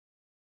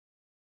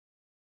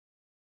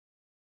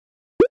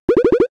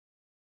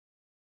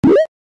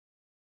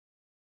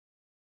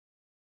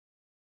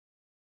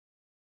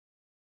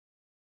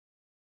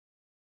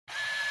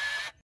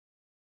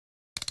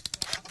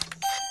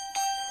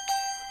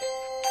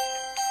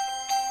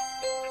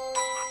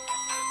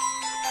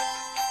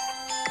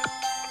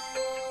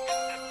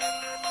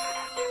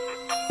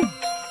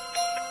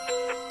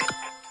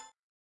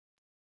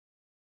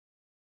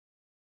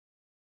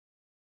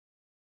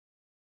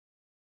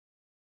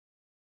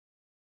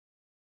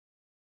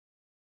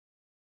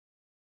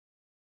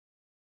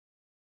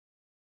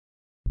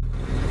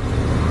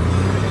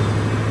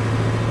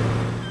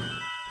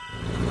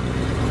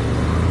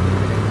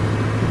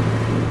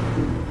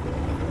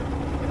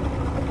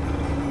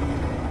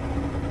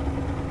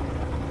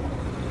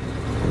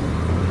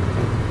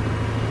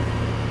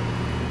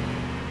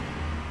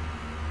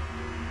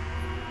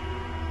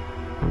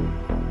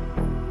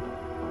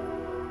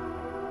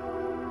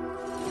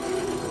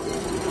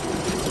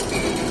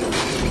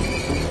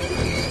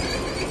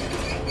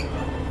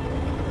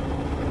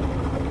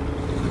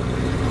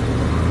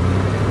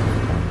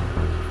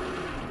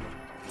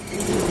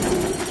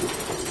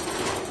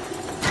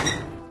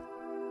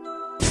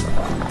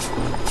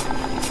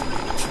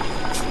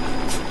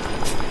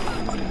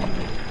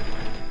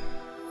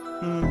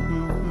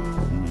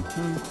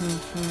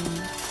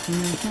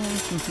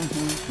Caught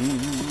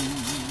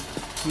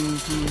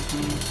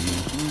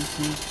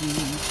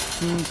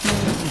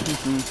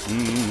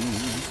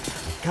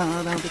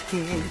all the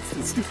kids,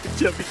 the stupid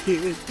chubby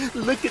kids.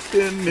 Look at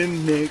them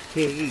in their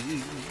cage.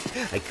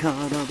 I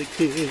caught all the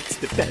kids,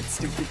 the fat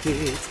stupid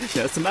kids.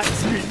 Now some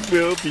ice cream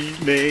will be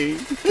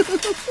made.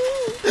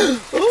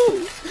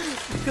 Oh,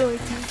 we're going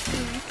to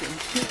squeak and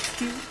kids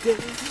today.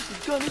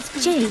 We're going to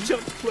squeak Jay, and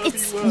jump clubby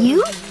it's one.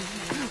 you?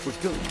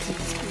 We're going to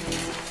squeak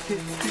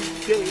and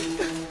kids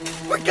today.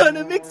 We're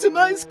gonna make some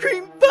ice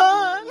cream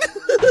fun.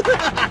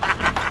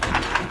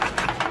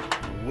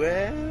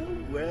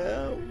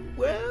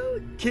 Well,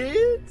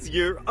 kids,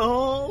 you're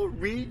all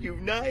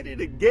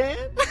reunited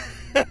again?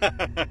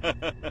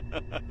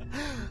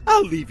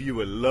 I'll leave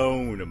you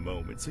alone a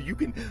moment so you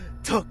can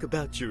talk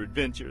about your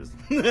adventures.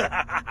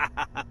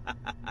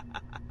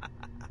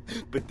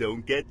 But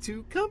don't get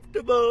too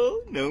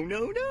comfortable. No.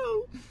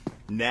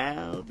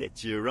 Now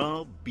that you're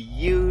all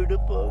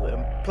beautiful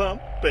and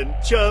plump and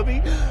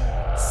chubby,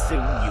 soon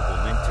you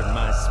will enter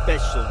my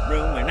special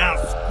room and I'll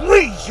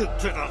squeeze you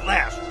to the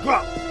last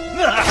drop.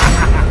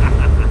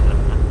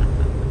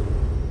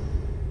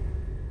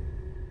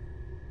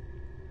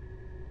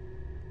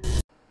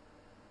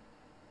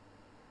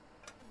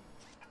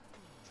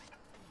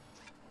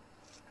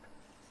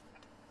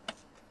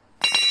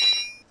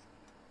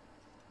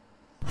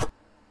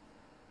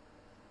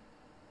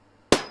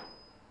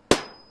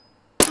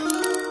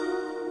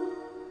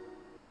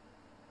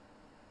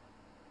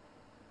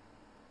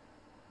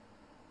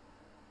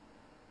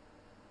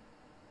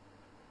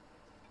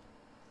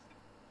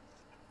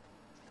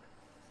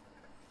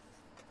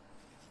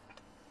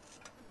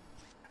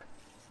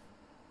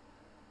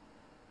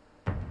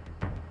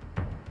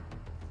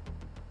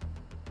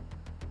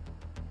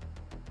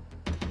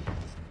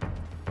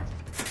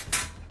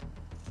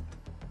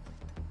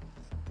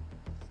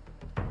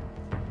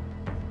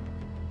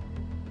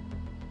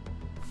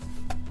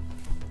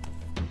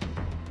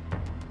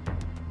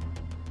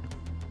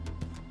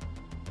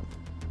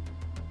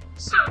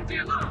 Sound the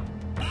alarm!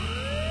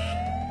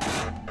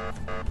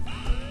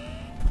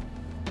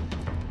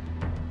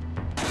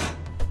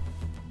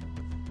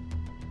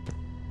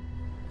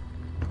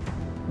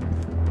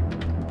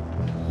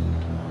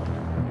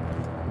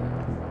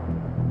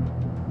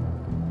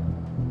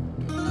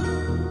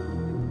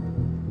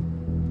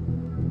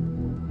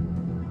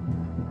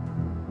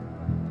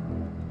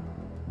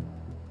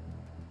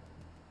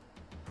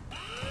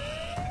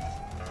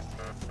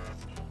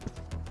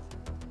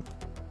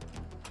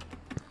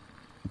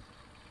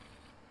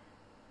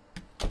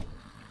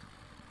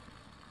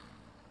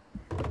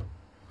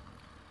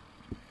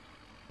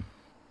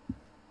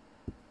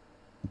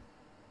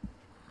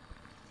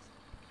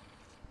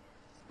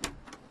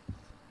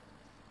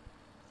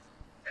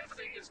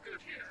 Everything is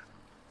good here.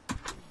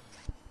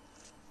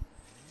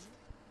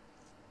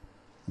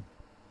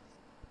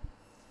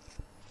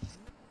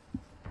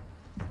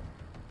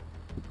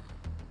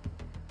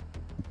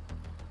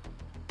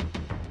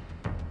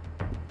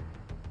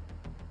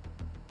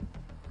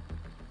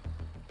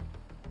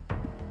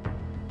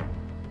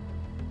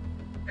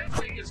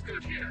 Everything is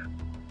good here.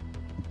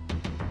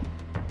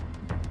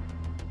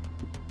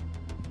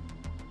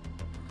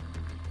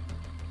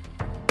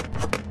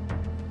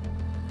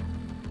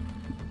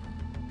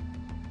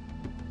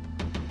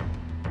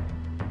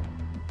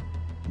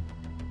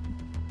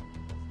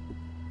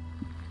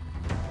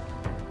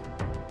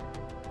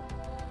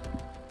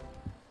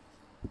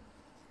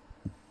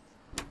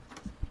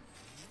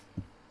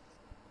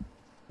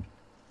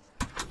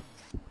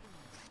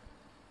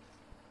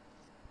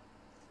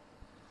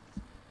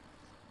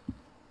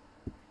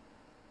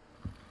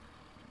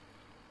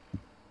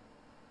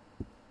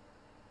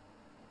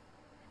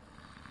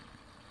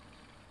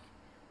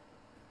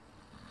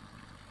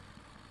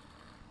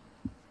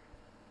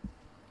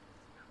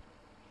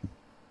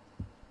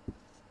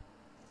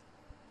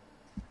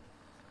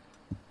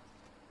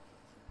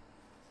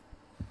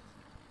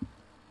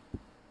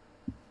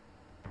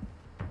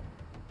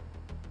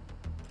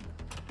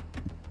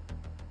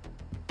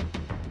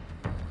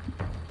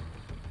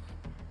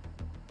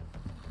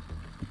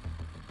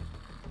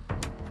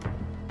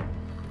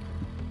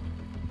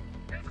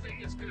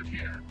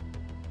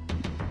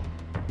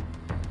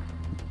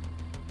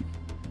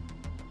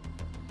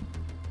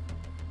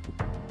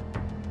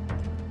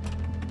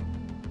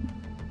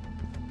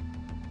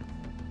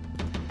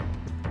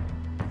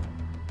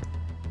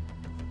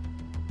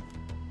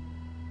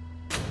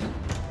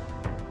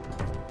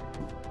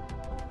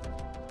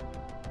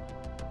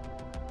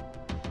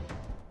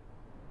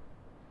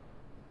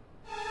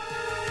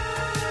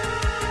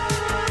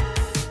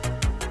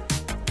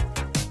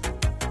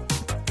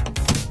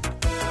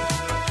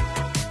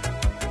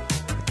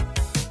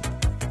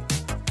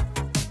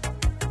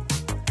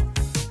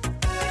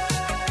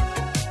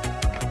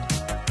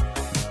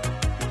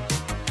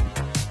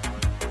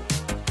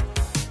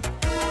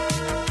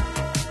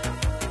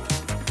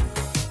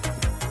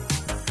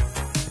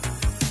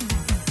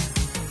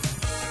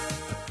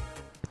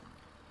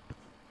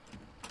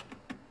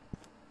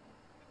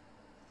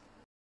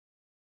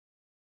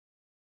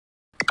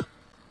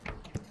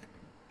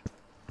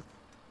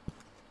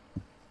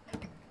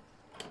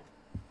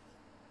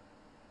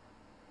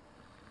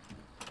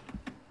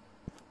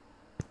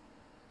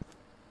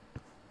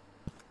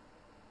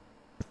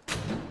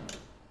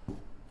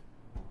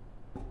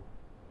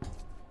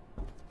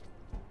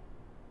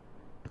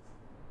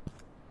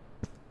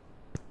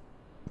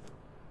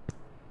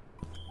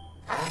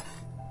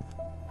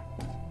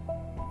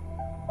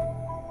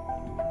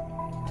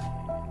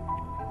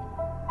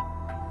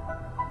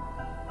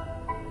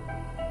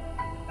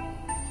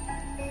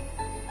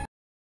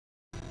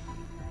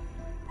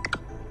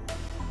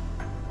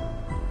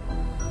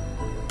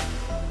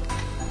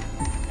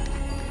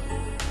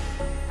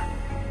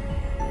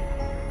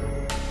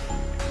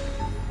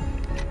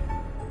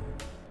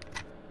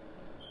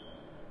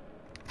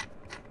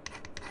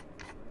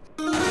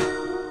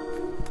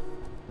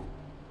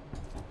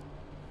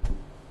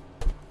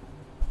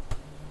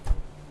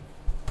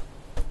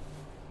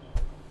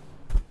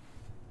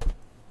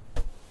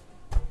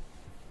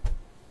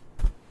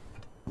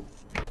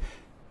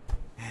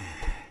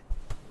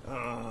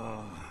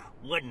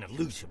 an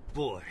elusive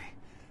boy.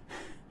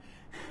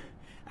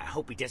 I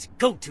hope he doesn't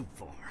go too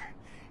far.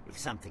 If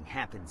something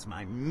happens,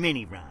 my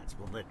mini rods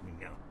will let me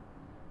know.